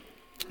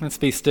Let's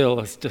be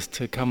still as just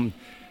to come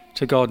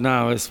to God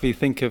now as we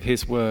think of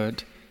his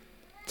word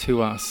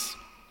to us.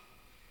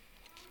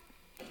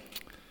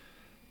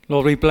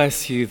 Lord, we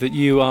bless you that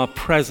you are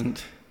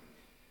present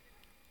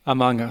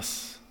among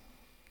us,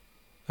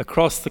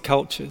 across the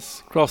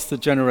cultures, across the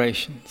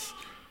generations,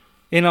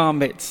 in our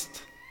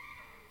midst.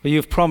 For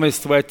you've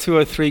promised where 2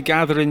 or 3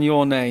 gather in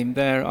your name,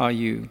 there are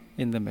you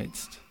in the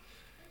midst.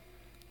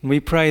 And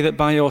we pray that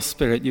by your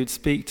Spirit you'd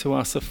speak to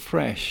us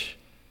afresh,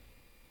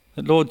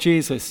 that Lord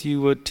Jesus,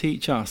 you would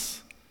teach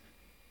us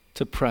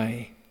to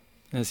pray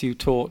as you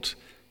taught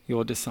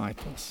your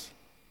disciples.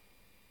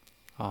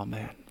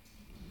 Amen.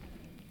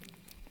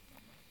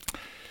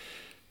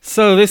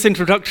 So this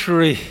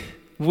introductory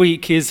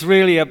week is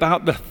really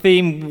about the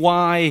theme,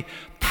 why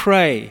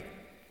pray?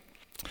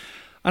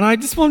 And I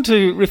just want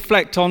to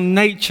reflect on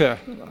nature,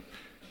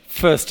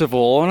 first of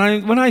all.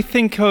 And when I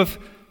think of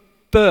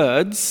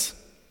birds,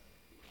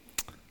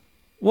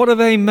 what are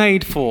they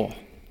made for?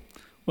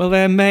 Well,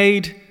 they're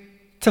made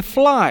to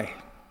fly,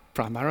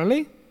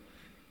 primarily.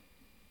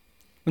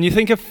 When you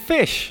think of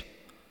fish,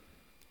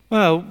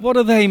 well, what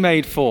are they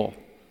made for?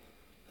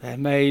 They're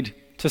made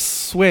to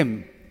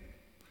swim.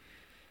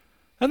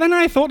 And then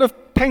I thought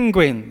of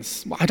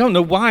penguins. I don't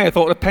know why I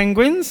thought of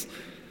penguins,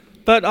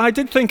 but I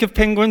did think of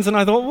penguins and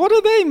I thought, what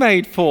are they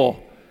made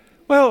for?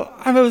 Well,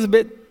 I was a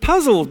bit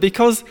puzzled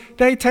because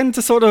they tend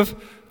to sort of,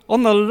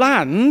 on the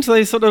land,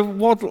 they sort of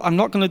waddle. I'm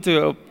not going to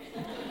do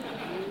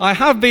I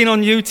have been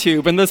on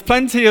YouTube, and there's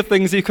plenty of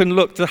things you can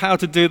look to how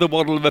to do the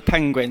waddle of a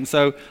penguin,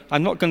 so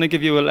I'm not going to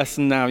give you a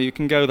lesson now. You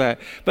can go there.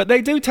 But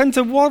they do tend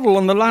to waddle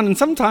on the land, and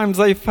sometimes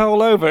they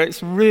fall over.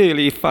 It's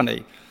really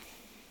funny.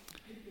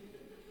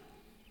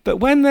 But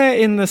when they're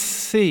in the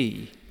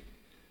sea,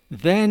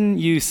 then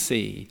you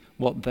see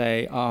what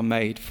they are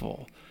made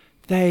for.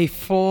 They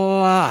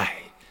fly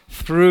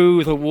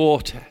through the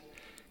water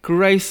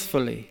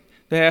gracefully.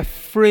 They're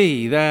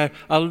free. They're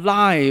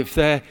alive.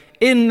 They're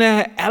in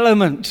their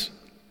element.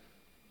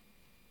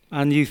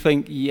 And you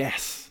think,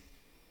 yes,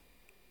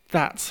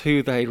 that's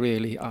who they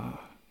really are.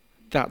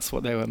 That's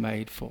what they were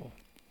made for.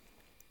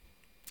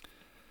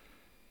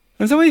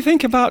 And so when we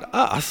think about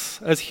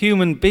us as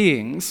human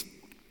beings,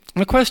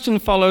 the question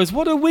follows,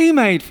 what are we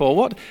made for?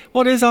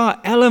 What is our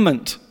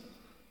element?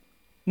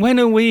 When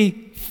are we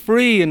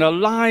free and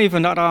alive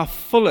and at our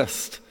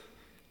fullest?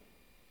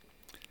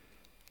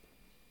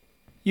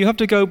 You have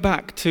to go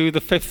back to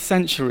the 5th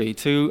century,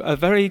 to a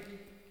very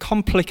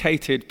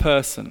complicated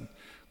person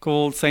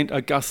called St.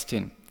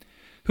 Augustine,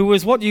 who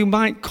was what you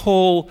might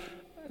call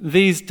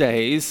these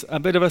days a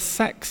bit of a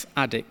sex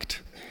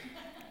addict.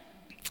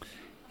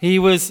 He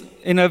was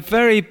in a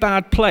very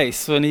bad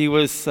place when he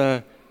was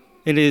in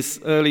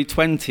his early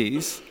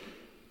 20s,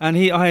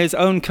 and by his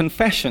own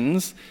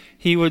confessions,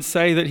 he would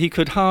say that he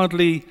could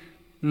hardly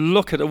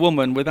look at a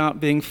woman without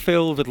being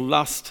filled with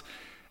lust,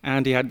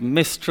 and he had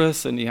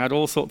mistress, and he had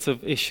all sorts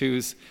of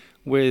issues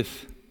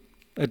with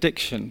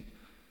addiction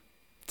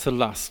to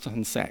lust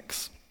and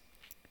sex.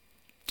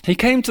 He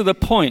came to the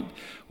point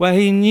where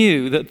he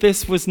knew that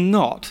this was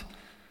not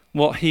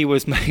what he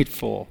was made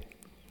for.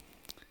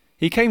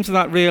 He came to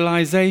that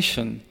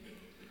realization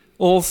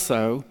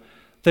also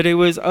that it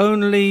was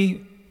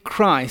only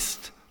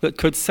Christ that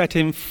could set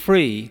him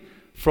free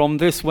from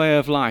this way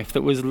of life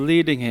that was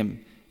leading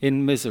him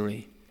in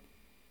misery.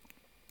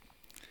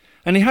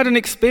 And he had an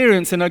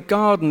experience in a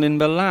garden in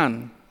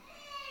Milan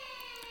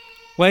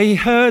where he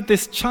heard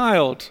this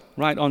child,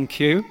 right on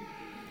cue,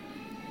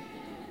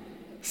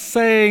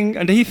 saying,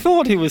 and he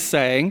thought he was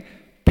saying,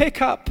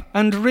 pick up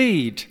and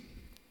read.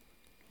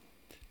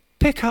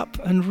 Pick up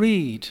and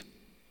read.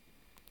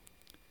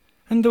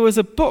 And there was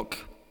a book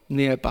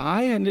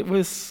nearby, and it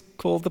was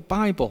called the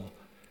Bible.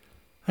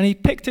 And he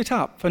picked it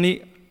up and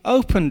he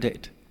opened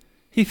it.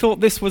 He thought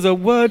this was a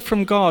word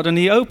from God, and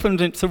he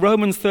opened it to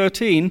Romans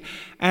 13,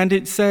 and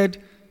it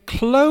said,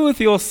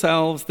 clothe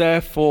yourselves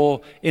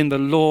therefore in the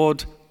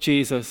Lord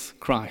Jesus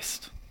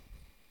Christ.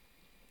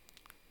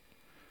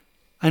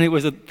 And it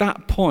was at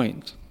that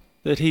point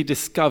that he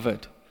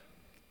discovered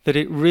that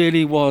it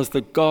really was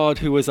the God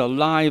who was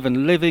alive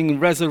and living,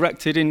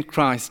 resurrected in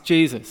Christ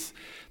Jesus,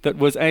 that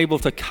was able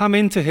to come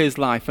into his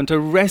life and to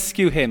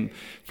rescue him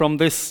from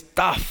this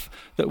stuff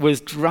that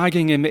was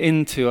dragging him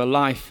into a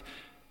life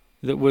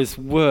that was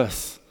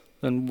worse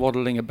than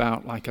waddling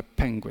about like a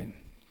penguin.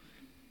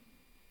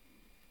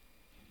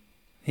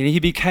 And he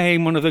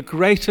became one of the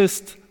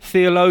greatest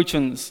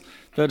theologians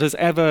that has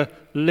ever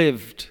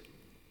lived.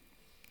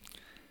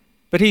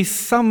 But he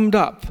summed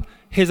up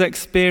his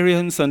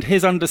experience and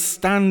his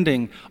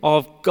understanding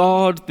of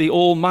God, the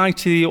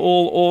Almighty, the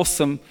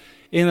All-Awesome,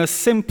 in a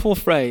simple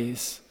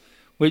phrase,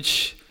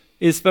 which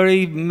is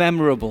very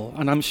memorable,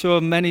 and I'm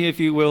sure many of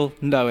you will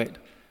know it.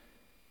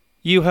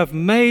 You have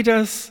made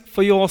us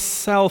for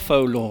yourself,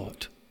 O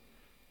Lord,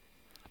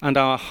 and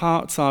our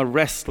hearts are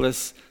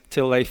restless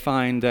till they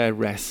find their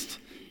rest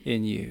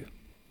in you.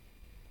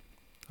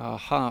 Our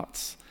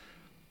hearts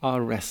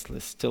are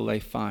restless till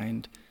they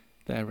find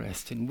their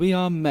rest in. We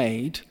are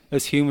made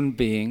as human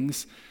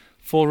beings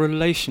for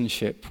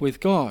relationship with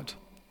God.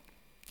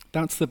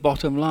 That's the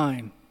bottom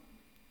line.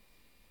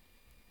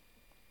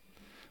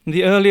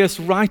 The earliest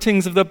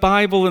writings of the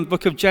Bible and the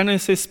book of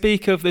Genesis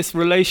speak of this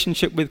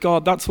relationship with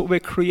God. That's what we're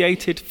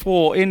created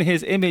for, in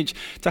his image,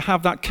 to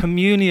have that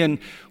communion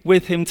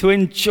with him, to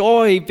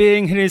enjoy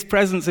being in his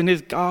presence in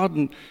his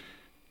garden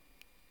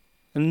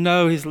and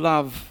know his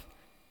love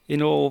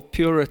in all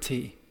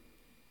purity.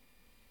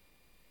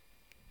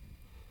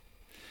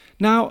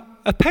 Now,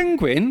 a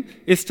penguin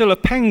is still a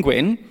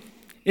penguin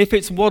if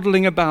it's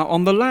waddling about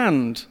on the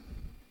land,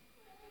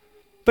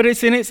 but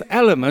it's in its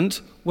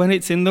element when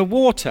it's in the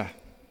water.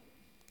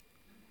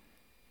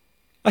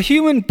 A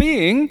human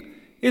being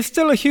is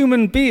still a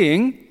human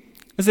being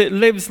as it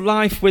lives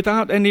life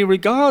without any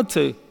regard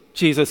to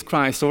Jesus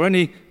Christ or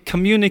any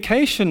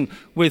communication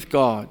with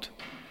God.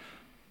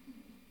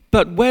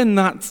 But when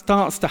that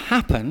starts to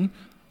happen,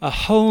 a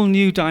whole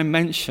new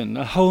dimension,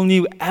 a whole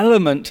new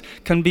element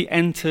can be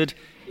entered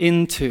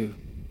into.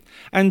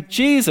 And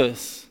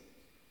Jesus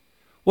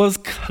was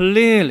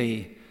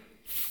clearly,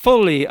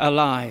 fully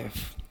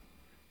alive.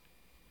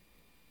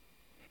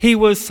 He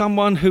was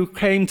someone who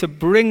came to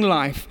bring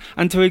life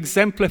and to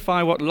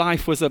exemplify what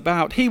life was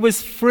about. He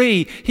was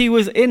free. He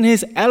was in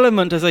his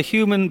element as a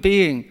human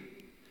being.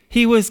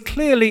 He was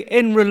clearly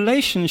in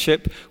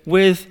relationship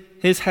with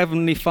his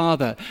heavenly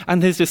Father.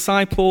 And his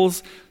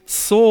disciples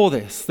saw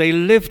this. They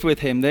lived with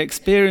him. They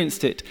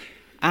experienced it.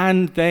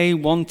 And they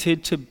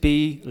wanted to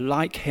be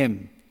like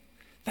him.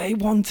 They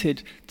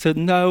wanted to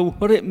know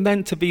what it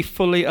meant to be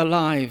fully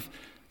alive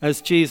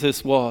as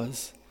Jesus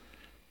was.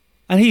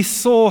 And he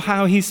saw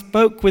how he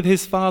spoke with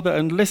his Father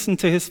and listened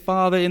to his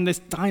Father in this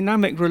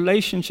dynamic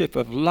relationship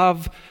of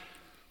love.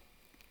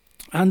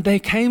 And they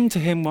came to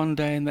him one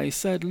day and they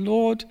said,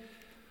 "Lord,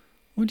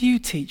 would you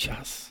teach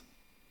us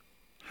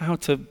how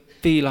to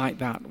be like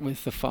that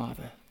with the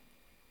Father?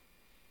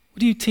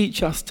 Would you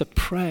teach us to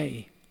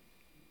pray?"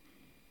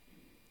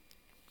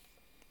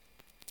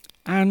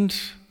 And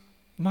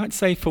I might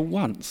say for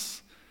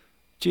once,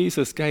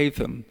 Jesus gave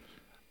them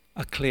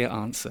a clear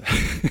answer.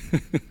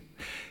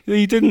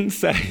 He didn't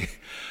say,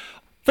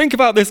 "Think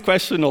about this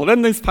question or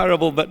then this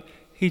parable," but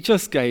he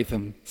just gave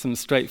them some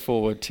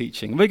straightforward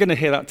teaching. We're going to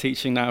hear that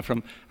teaching now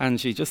from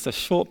Angie, just a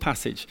short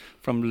passage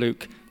from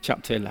Luke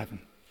chapter 11.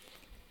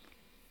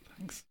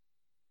 Thanks.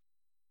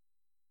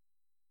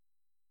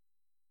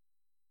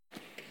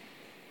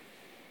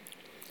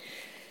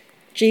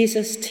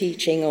 Jesus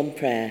teaching on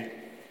prayer.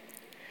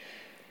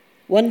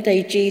 One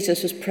day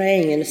Jesus was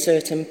praying in a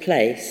certain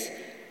place.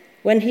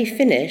 When he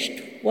finished,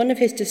 one of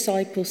his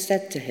disciples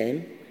said to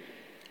him,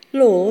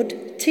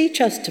 "Lord,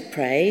 teach us to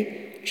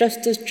pray,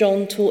 just as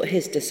John taught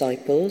his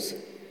disciples."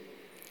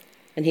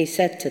 And he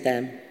said to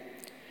them,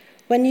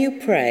 "When you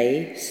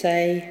pray,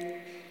 say,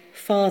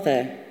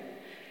 'Father,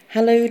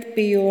 hallowed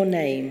be your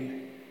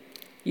name.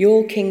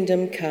 Your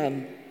kingdom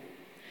come.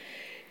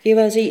 Give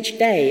us each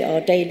day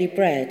our daily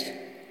bread.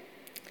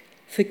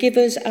 Forgive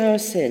us our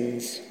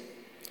sins,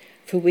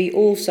 for we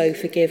also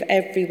forgive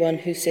everyone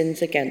who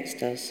sins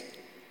against us.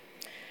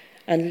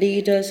 And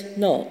lead us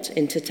not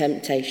into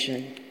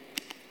temptation.'"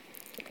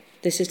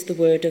 This is the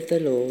word of the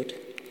Lord.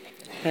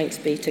 Thanks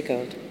be to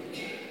God.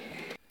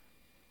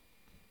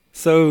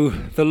 So,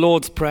 the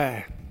Lord's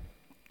Prayer.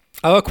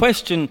 Our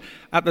question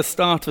at the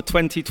start of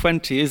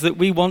 2020 is that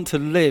we want to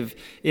live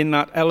in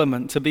that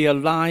element, to be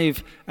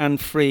alive and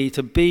free,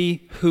 to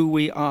be who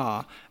we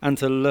are, and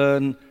to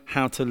learn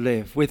how to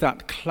live with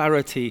that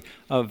clarity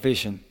of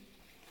vision.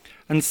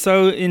 And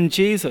so, in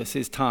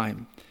Jesus'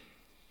 time,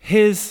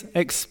 his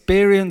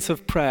experience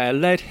of prayer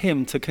led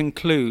him to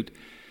conclude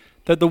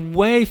that the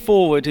way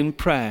forward in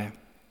prayer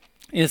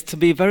is to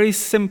be very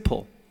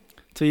simple,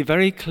 to be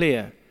very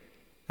clear,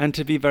 and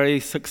to be very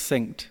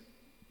succinct.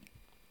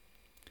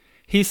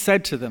 He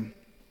said to them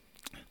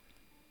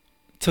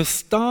to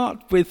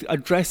start with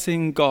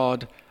addressing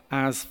God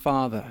as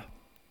Father,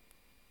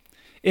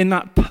 in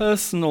that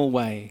personal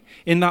way,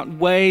 in that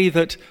way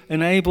that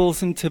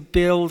enables him to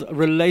build a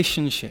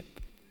relationship,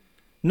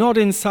 not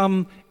in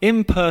some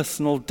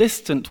impersonal,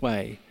 distant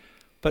way,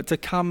 but to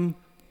come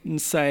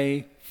and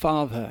say,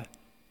 "Father,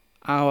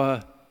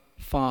 our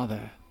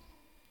Father."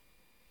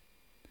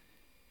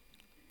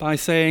 By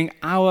saying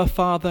 "our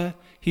Father,"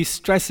 he's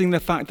stressing the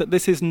fact that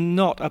this is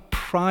not a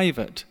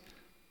private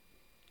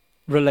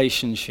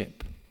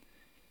relationship.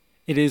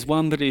 It is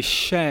one that is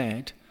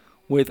shared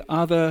with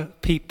other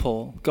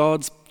people,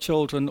 God's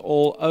children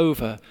all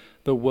over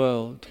the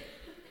world.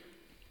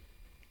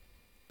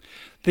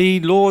 The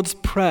Lord's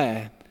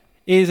Prayer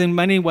is in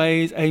many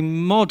ways a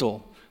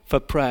model for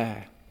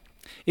prayer.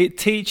 It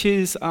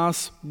teaches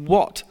us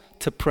what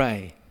to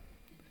pray.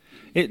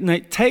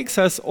 It takes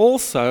us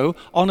also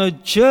on a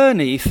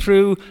journey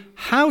through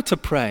how to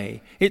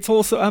pray. It's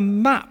also a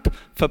map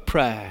for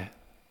prayer.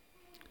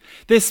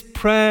 This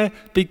prayer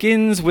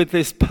begins with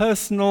this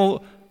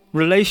personal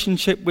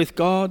relationship with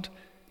God,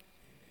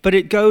 but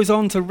it goes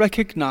on to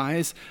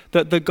recognize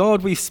that the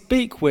God we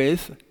speak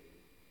with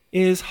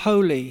is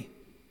holy,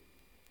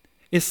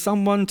 is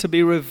someone to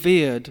be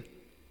revered.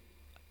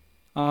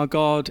 Our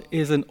God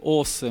is an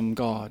awesome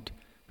God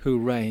who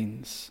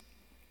reigns.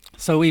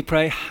 So we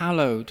pray,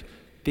 hallowed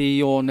be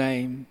your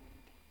name.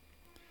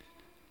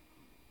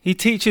 He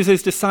teaches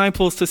his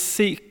disciples to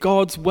seek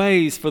God's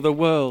ways for the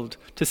world,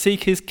 to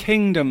seek his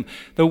kingdom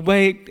the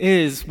way it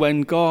is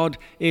when God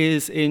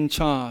is in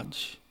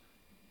charge.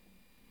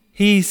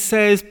 He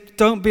says,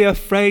 don't be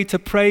afraid to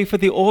pray for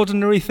the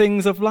ordinary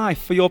things of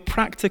life, for your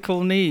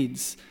practical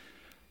needs.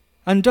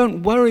 And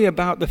don't worry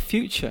about the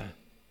future,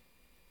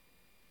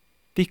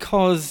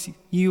 because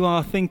you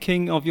are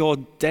thinking of your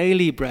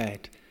daily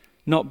bread,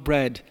 not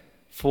bread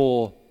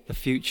for the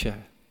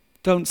future.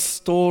 Don't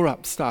store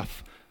up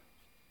stuff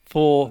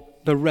for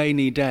the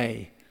rainy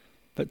day,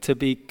 but to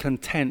be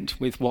content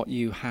with what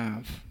you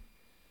have.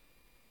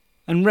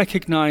 And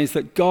recognize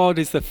that God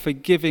is the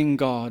forgiving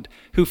God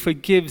who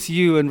forgives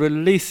you and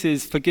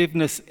releases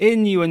forgiveness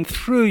in you and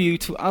through you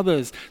to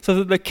others, so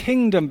that the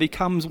kingdom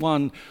becomes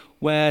one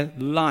where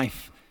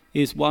life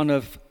is one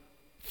of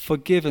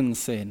forgiven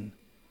sin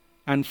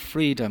and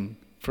freedom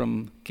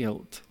from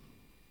guilt,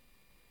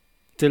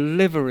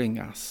 delivering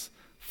us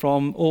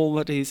from all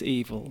that is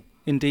evil,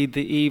 indeed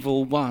the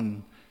evil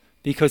one,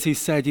 because he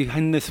said,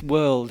 in this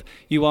world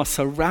you are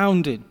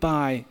surrounded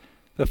by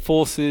the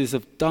forces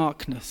of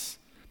darkness,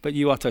 but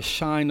you are to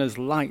shine as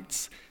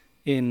lights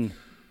in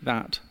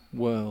that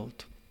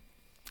world.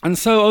 And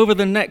so over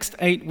the next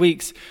 8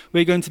 weeks,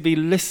 we're going to be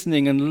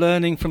listening and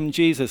learning from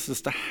Jesus as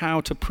to how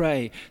to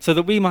pray, so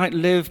that we might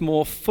live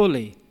more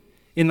fully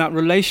in that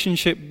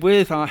relationship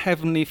with our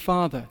Heavenly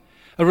Father,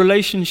 a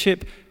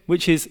relationship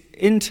which is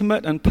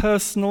intimate and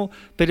personal,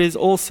 but is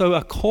also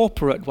a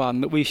corporate one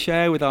that we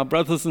share with our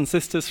brothers and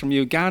sisters from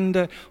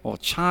Uganda or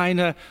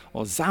China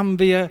or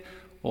Zambia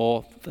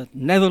or the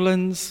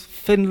Netherlands,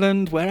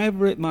 Finland,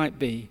 wherever it might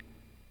be.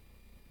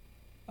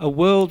 A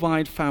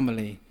worldwide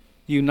family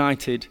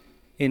united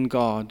in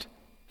God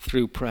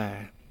through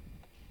prayer.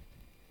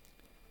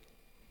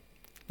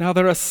 Now,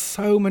 there are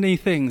so many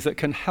things that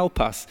can help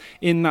us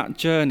in that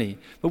journey,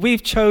 but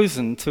we've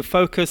chosen to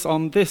focus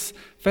on this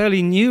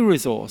fairly new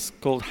resource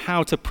called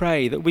How to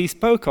Pray that we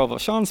spoke of, or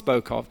Sean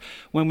spoke of,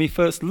 when we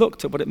first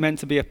looked at what it meant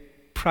to be a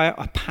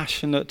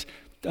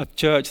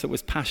church that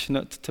was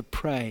passionate to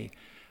pray.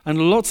 And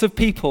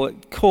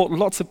it caught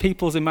lots of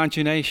people's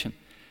imagination,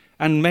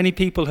 and many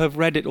people have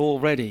read it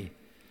already.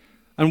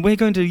 And we're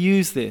going to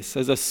use this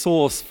as a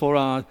source for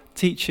our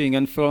teaching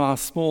and for our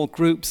small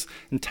groups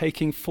and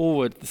taking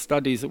forward the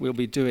studies that we'll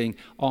be doing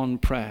on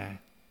prayer.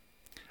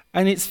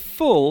 And it's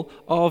full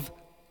of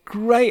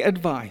great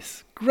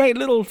advice, great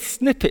little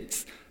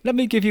snippets. Let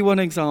me give you one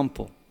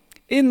example.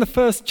 In the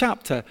first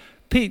chapter,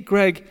 Pete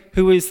Greig,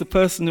 who is the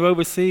person who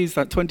oversees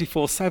that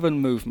 24/7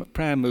 movement,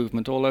 prayer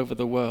movement all over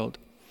the world,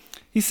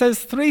 he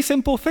says 3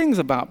 simple things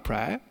about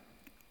prayer.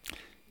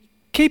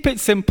 Keep it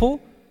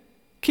simple,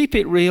 keep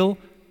it real,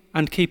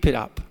 and keep it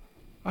up.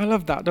 I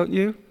love that, don't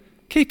you?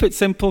 Keep it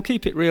simple,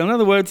 keep it real. In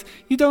other words,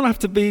 you don't have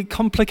to be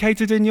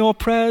complicated in your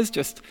prayers.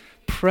 Just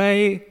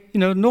pray,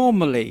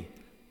 normally.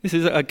 This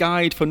is a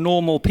guide for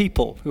normal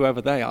people, whoever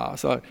they are.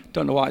 So I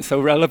don't know why it's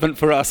so relevant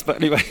for us, but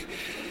anyway.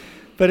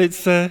 But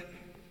it's,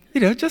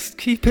 just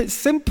keep it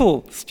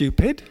simple,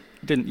 stupid.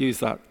 Didn't use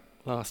that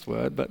last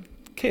word, but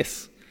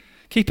kiss.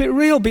 Keep it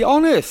real, be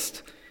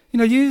honest.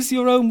 Use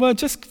your own word.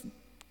 Just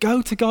go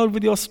to God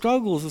with your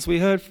struggles, as we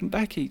heard from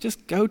Becky.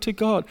 Just go to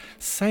God.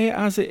 Say it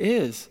as it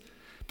is.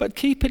 But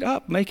keep it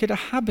up. Make it a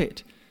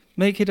habit.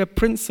 Make it a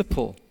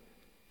principle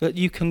that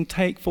you can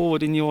take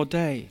forward in your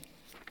day.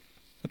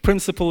 The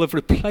principle of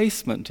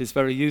replacement is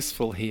very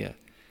useful here.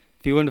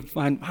 If you want to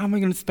find, how am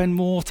I going to spend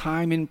more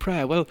time in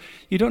prayer? Well,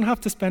 you don't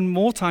have to spend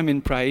more time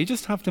in prayer. You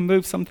just have to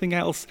move something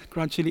else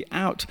gradually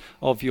out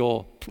of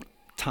your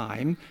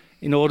time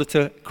in order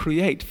to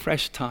create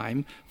fresh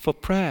time for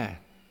prayer.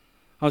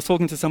 I was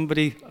talking to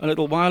somebody a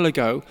little while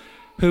ago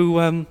who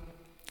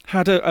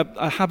had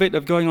a habit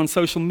of going on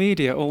social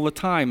media all the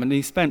time, and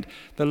he spent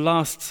the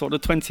last sort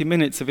of 20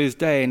 minutes of his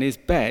day in his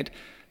bed,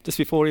 just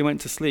before he went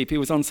to sleep, he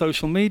was on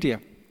social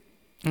media.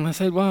 And I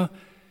said, well,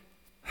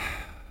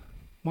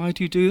 why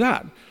do you do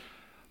that?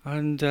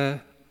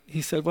 And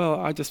he said, well,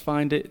 I just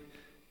find it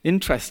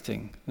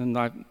interesting, and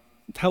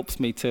it helps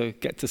me to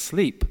get to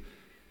sleep.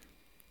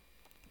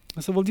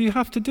 I said, well, do you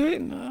have to do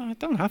it? No, I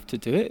don't have to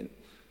do it.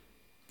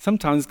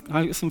 Sometimes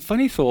some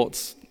funny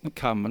thoughts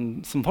come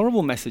and some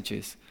horrible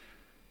messages.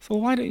 So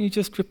why don't you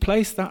just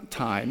replace that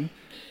time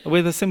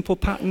with a simple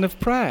pattern of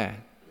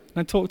prayer? And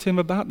I talked to him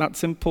about that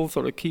simple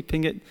sort of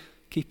keeping it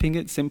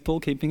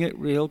simple, keeping it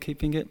real,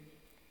 keeping it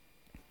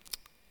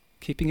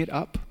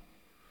up.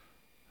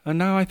 And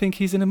now I think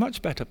he's in a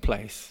much better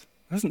place.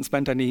 He hasn't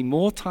spent any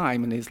more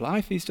time in his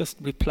life. He's just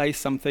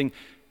replaced something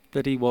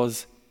that he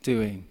was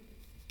doing.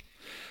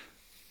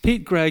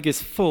 Pete Greig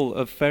is full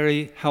of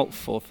very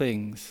helpful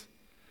things.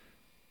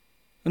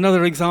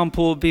 Another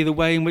example would be the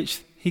way in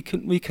which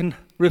we can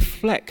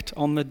reflect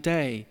on the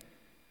day.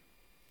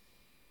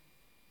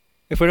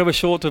 If we're ever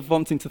short of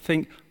wanting to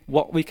think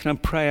what we can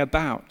pray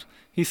about,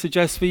 he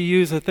suggests we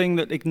use a thing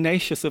that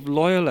Ignatius of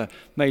Loyola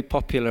made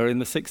popular in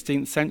the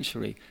 16th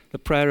century, the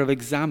prayer of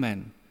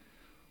examen,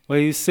 where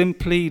you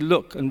simply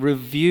look and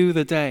review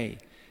the day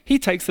He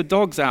takes the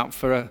dogs out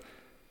for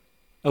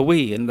a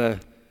wee in the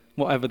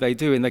whatever they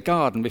do in the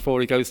garden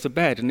before he goes to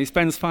bed, and he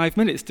spends 5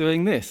 minutes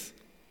doing this.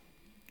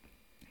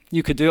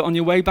 You could do it on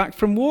your way back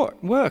from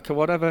work or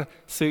whatever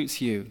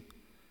suits you.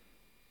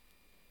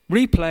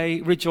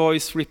 Replay,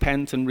 rejoice,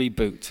 repent, and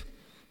reboot.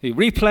 You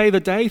replay the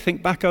day,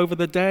 think back over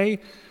the day,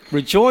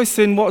 rejoice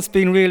in what's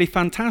been really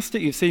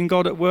fantastic. You've seen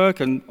God at work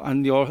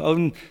and your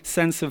own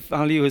sense of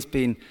value has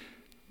been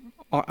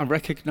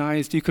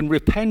recognized. You can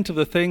repent of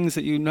the things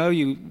that you know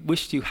you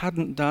wished you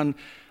hadn't done,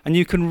 and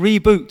you can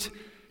reboot.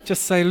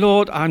 Just say,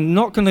 Lord, I'm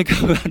not going to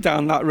go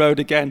down that road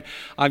again.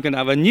 I'm going to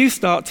have a new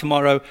start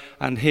tomorrow,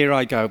 and here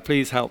I go.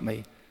 Please help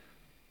me.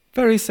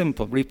 Very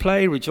simple.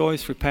 Replay,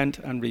 rejoice, repent,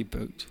 and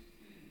reboot.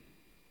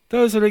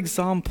 Those are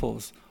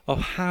examples of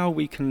how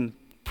we can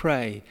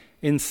pray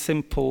in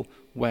simple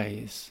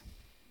ways.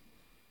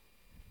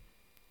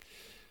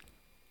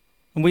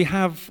 And we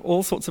have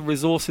all sorts of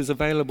resources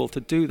available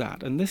to do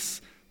that. And this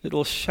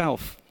little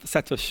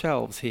set of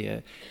shelves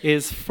here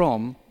is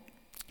from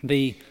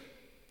the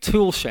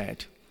tool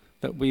shed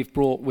that we've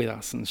brought with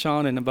us. And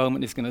Sean in a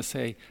moment is going to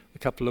say a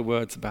couple of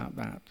words about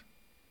that.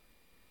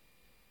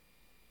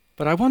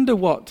 But I wonder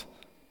what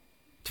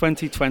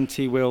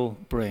 2020 will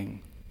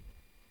bring.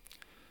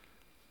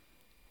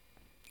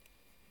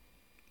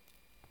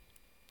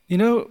 You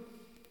know,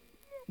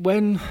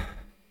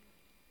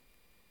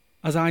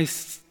 as I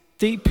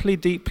deeply,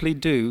 deeply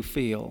do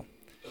feel,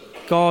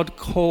 God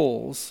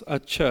calls a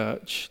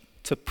church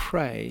to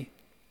pray,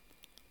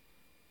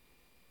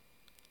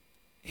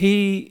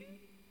 He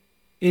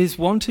is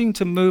wanting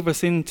to move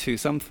us into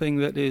something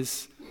that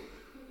is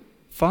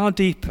far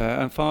deeper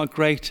and far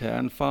greater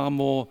and far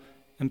more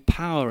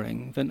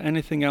empowering than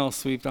anything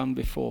else we've done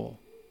before.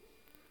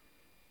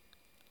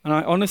 And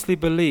I honestly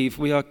believe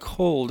we are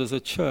called as a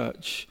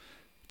church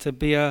to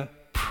be a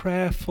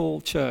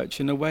prayerful church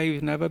in a way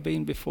we've never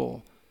been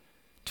before,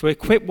 to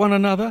equip one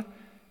another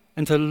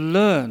and to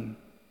learn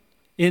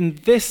in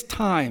this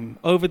time,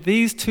 over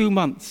these 2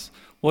 months,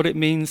 what it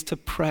means to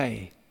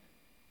pray.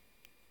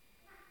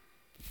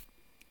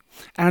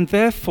 And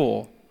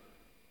therefore,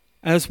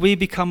 as we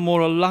become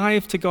more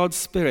alive to God's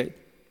Spirit,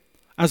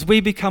 as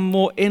we become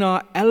more in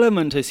our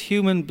element as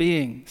human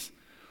beings,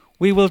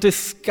 we will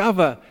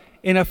discover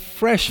in a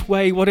fresh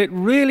way what it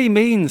really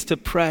means to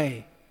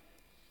pray.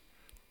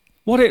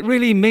 What it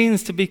really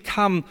means to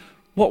become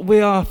what we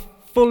are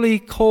fully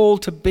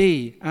called to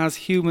be as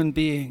human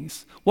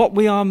beings, what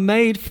we are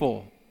made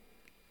for.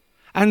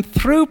 And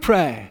through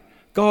prayer,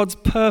 God's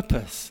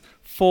purpose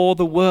for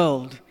the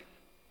world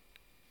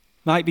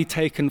might be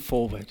taken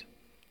forward,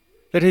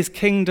 that His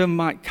kingdom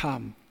might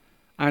come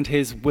and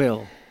His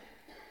will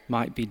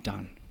might be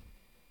done.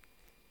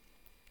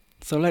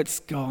 So let's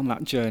go on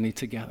that journey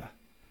together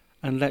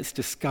and let's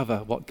discover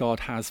what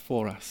God has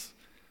for us,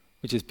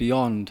 which is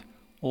beyond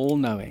all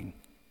knowing.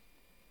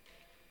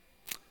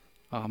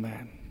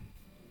 Amen.